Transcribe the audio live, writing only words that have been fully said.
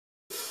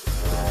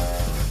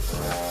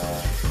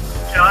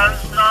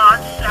Does not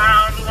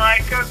sound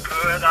like a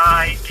good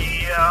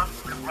idea.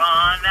 We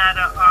run out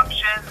of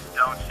options,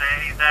 don't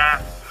say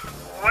that.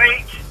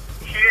 Wait,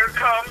 here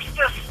comes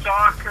the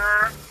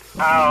stalker.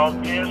 How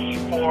this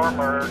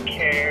former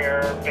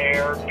Care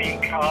Bear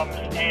becomes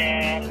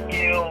an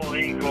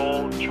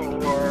illegal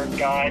tour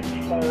guide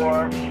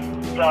for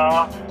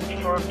the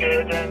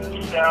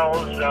Forbidden Cell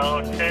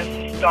Zone.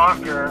 This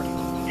stalker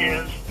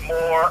is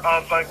more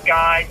of a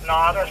guide,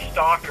 not a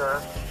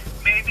stalker.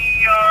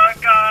 Maybe a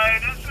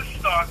guide is a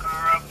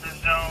stalker of the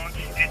zone.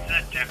 It's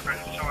a different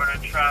sort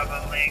of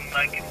traveling,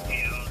 like it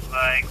feels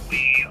like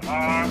we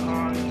are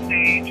on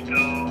stage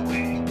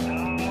going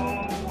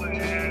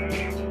nowhere.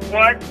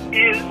 What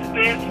is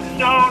this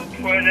zone?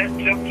 Put it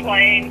to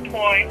plain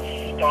points.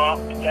 Stop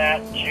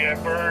that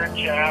jibber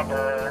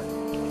jabber.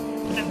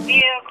 The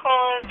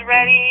vehicle is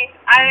ready.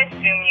 I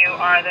assume you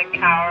are the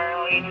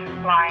cowardly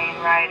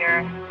lion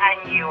rider,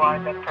 and you are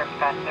the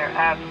professor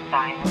of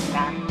science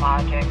and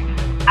logic,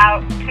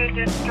 out to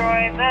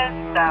destroy the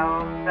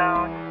cell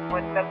zone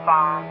with the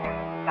bomb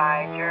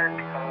inside your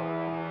coat.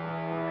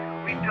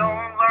 We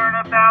don't learn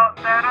about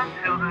that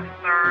until the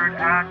third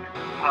act.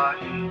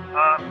 Hush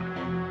up.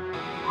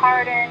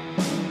 Pardon,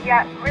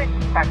 yet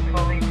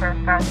respectfully,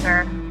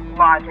 Professor,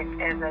 logic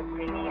is a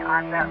dinghy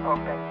on the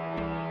open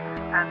sea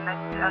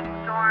amidst a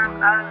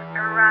storm of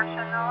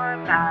irrational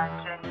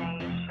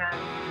imagination,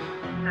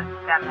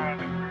 systemic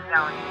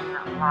zoning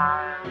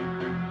laws.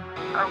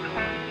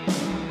 Okay,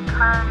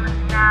 come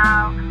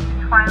now,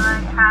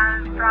 Twilight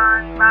has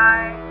drawn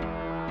by.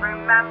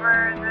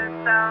 Remember, the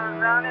cell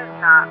zone is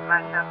not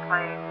much a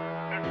place,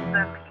 it's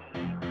the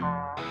people.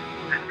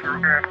 This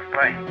is a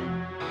place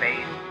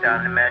based on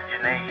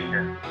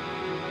imagination,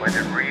 where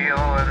the real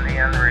and the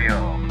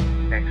unreal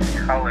mix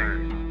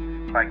colors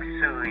like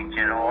sewage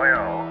and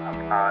oil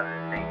upon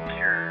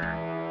nature.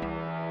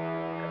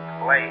 The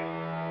place,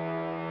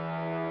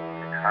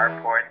 the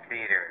carport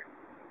theater,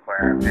 where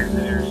our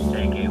visitors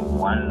take a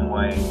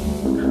one-way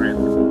trip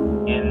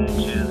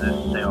into the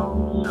cell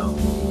zone.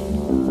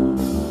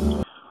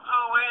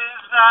 Who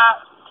is that?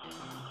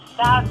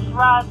 That's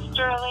Rod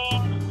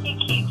Sterling. He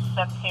keeps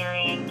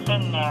appearing to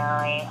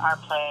narrate our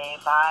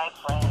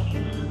play-by-play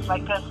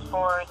like a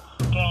sports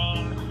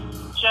game.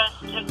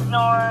 Just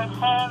ignore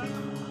him.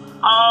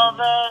 All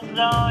the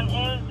zone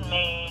is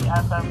made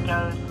up of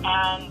ghosts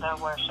and the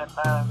worship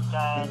of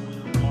dead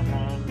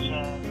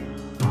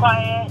images.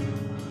 Quiet.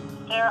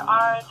 There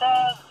are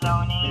the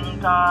zoning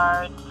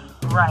guards.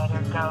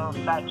 Ryder, go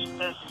fetch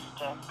the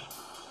stick.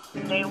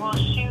 They will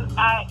shoot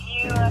at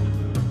you,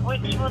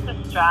 which will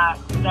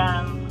distract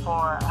them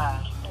for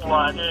us.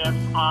 What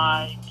if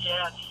I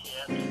get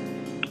hit?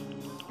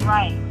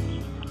 Right.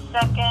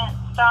 Second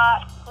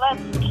thought,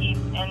 let's keep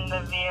in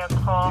the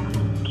vehicle,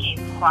 keep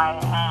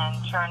quiet and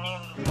turn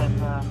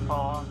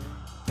invisible.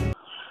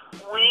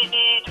 We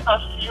need a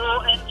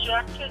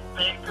fuel-injected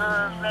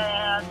bigger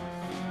van.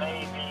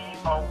 Maybe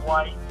a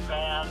white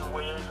van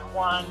with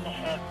one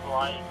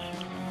headlight.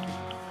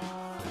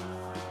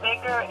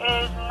 Bigger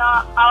is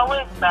not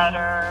always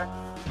better.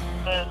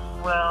 This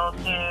will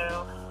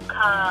do.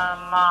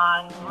 Come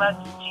on,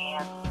 let's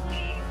GMC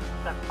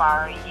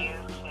Safari you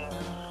too.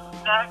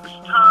 Next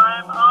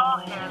time I'll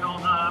handle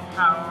the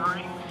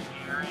powering,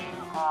 steering,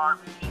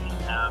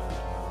 RPM.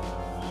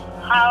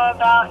 How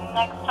about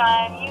next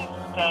time you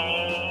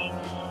stay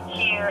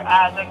here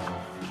as a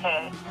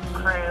pit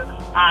crew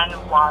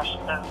and wash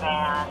the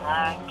van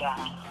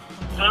again?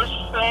 This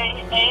thing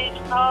ain't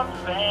a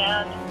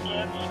van,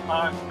 it's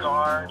a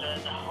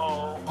garden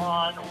hoe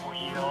on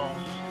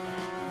wheels.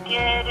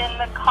 Get in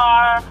the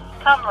car,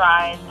 come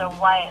ride the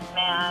white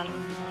man.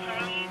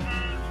 Hey,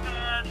 this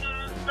van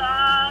is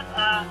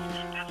badass.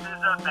 This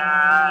is a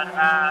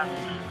badass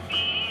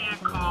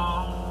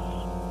vehicle.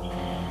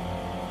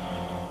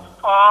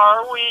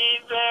 Are we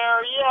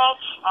there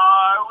yet?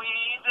 Are we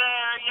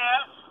there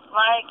yet?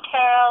 Like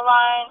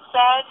Caroline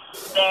said,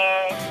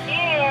 they're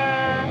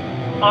here.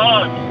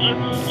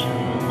 It's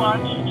too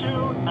much to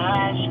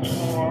ask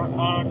for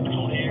a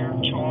clear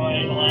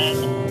toilet.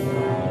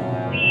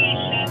 We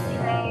should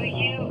throw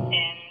you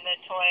in the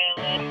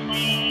toilet,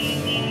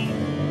 please.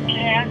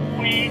 Can't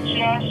we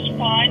just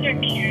find a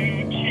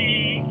QT?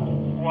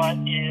 What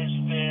is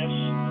this,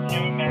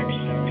 New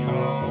Mexico?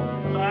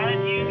 But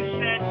you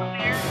said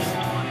clear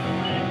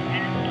toilet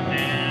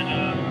instead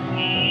of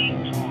clean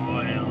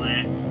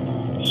toilet.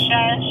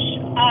 Shush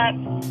up.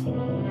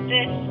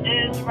 This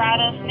is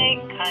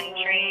rattlesnake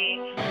country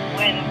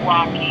when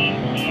walking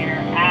here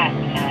at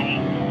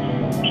night.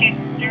 Kick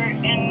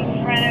dirt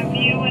in front of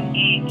you with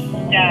each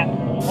step.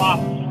 Walk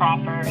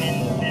proper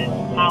in this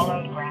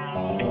hallowed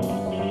ground.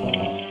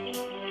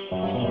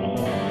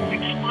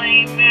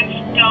 Explain this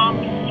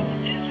dump.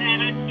 Is it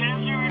a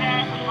desert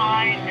at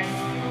high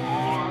noon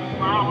or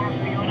flower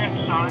field at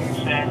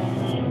sunset?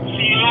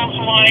 Feels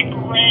like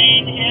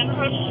rain in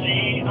a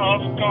sea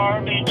of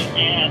garbage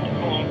and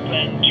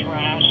open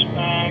trash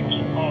bags.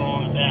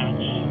 Oh, that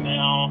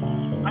smell.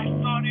 I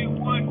thought it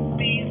would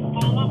be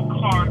full of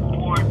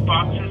cardboard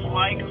boxes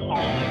like home,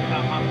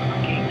 a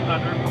cookie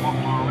cutter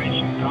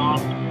corporation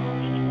dump.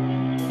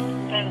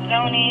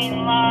 zoning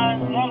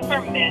laws won't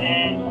permit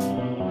it.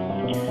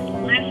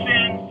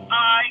 Listen,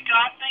 I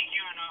got the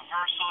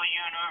Universal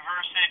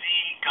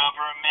University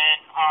government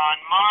on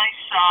my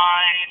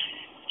side.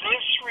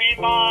 This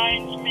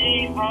reminds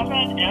me of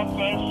an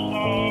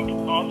episode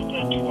of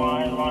the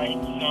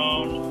Twilight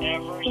Zone.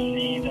 Ever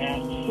see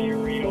that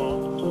serial?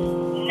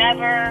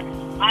 Never.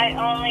 I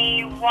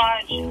only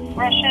watch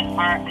Russian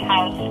art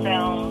house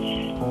films.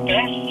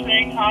 Best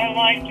thing I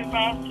liked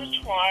about the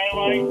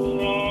Twilight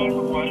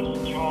Zone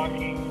was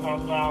talking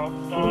about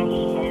the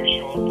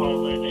social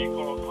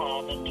political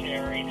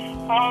commentary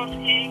of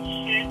each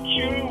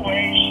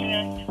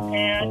situation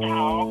and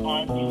how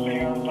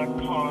unfair the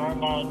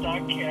karma the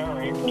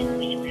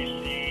characters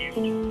received.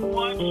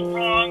 What's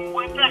wrong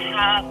with a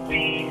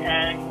happy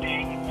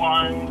ending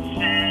once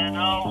in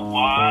a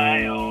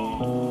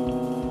while?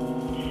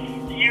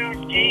 You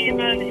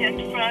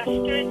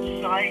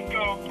demon-infested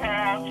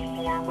psychopath,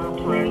 former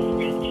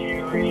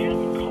Presbyterian,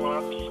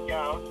 Club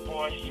Scout,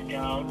 Boy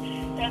Scout,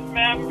 and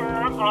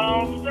member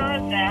of the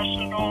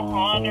National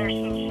Honor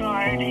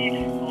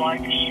Society,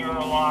 like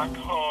Sherlock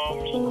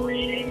Holmes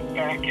reading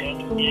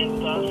Beckett in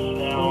the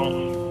cell,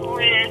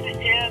 rid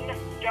in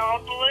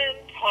Dublin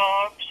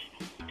pubs,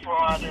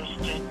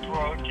 Protestant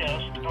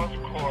protest, of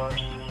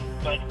course,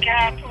 but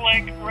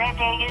Catholic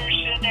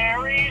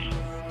revolutionaries,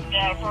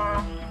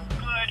 never.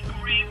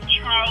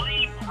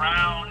 Charlie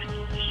Brown,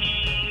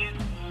 he's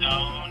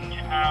zoned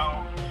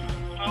out.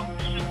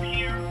 Folks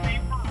appear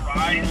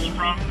vaporized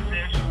from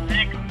this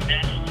thick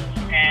mist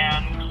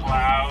and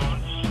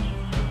clouds.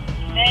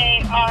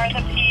 They are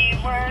the P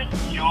words.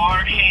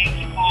 You're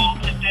hateful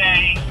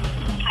today.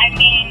 I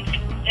mean,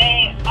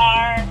 they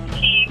are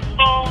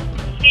people.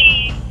 P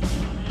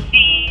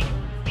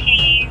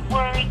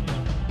words.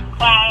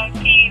 Cloud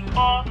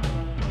people.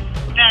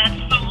 That's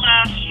the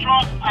last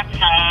straw. I've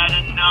had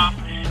enough.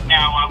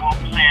 Now I will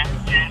plant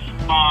this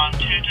bomb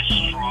to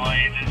destroy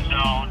the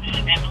zone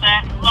and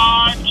let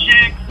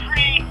logic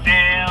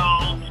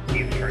prevail.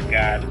 You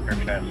forgot,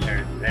 Professor,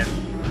 this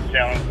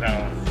cell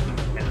zone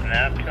is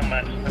not so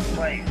much the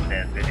place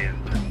as it is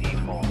the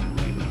people.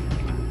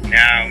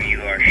 Now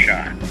you are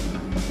shot.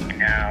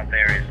 Now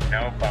there is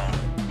no bomb.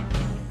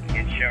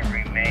 It shall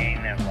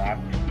remain a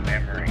locked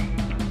memory.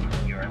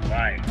 Your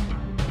life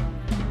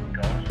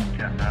goes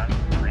to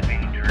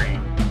unliving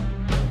dreams.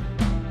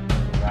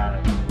 A lot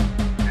of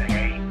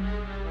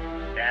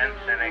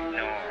dance and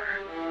ignore,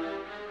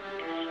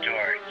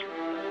 distort the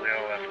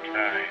will of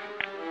time.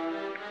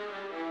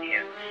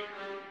 Its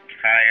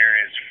tire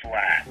is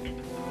flat.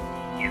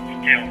 It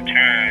still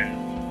turns,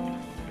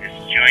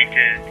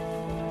 disjointed,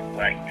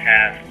 like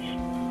paths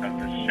of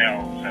the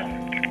cell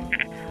zone.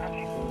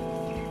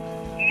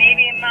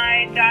 Maybe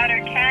my daughter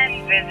can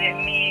visit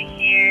me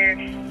here,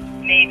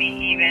 maybe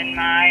even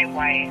my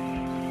wife,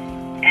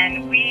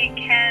 and we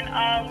can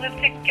all live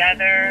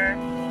together.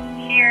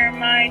 Here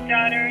my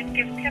daughter's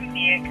gifts can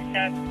be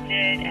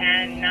accepted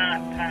and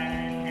not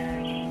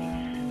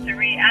punished. The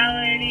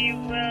reality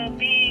will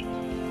be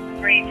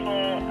grateful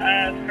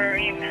of her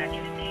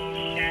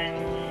imagination.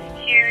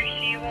 Here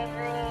she will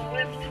rule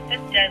with a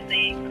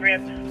deadly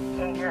grip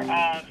over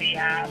all the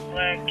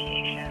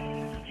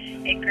applications.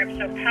 A grip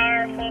so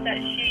powerful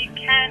that she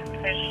can't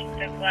push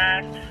the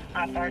glass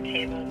off our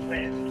tables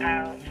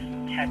without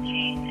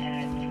touching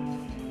it.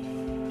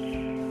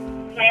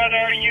 What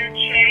are you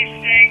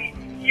chasing?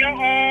 You're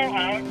all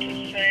out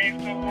to save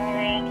the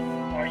world.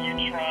 Are you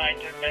trying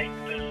to make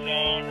the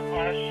zone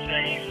a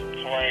safe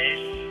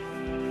place?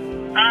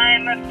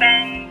 I'm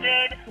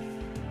offended.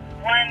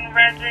 One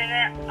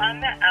resident on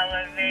the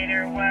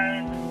elevator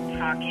was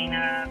talking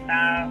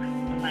about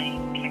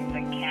playing kick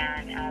the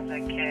can as a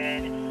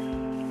kid.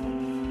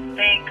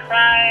 They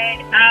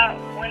cried out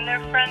when their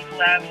friends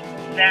left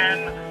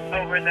them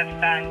over the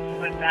fence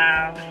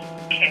without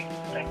kick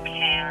the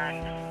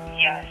can.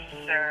 Yes,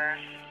 sir.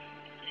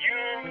 You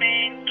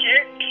mean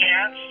kick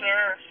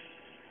cancer?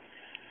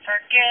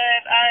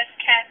 Forgive us,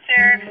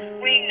 cancer.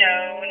 We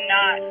know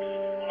not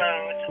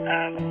loads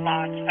of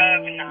lots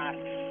of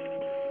knots.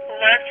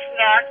 Let's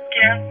not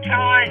get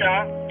tied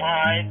up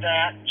by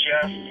that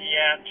just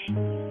yet.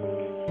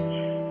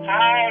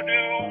 How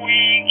do we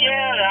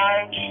get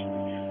out?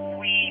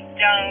 We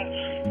don't.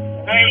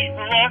 Wait,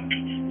 look.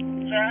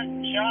 That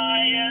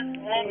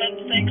giant woman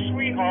thinks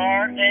we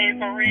are a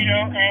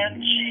burrito and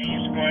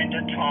she's going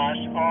to toss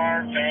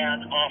our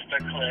van off the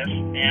cliff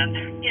and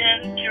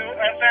into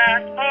a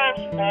vat of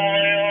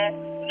oil.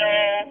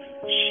 No,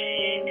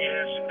 she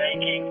is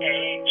making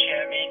a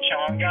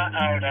chimichanga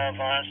out of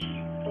us.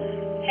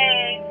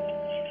 Hey,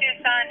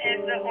 Tucson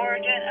is the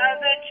origin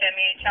of the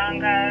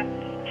chimichanga.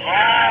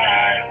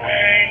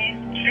 Highway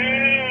to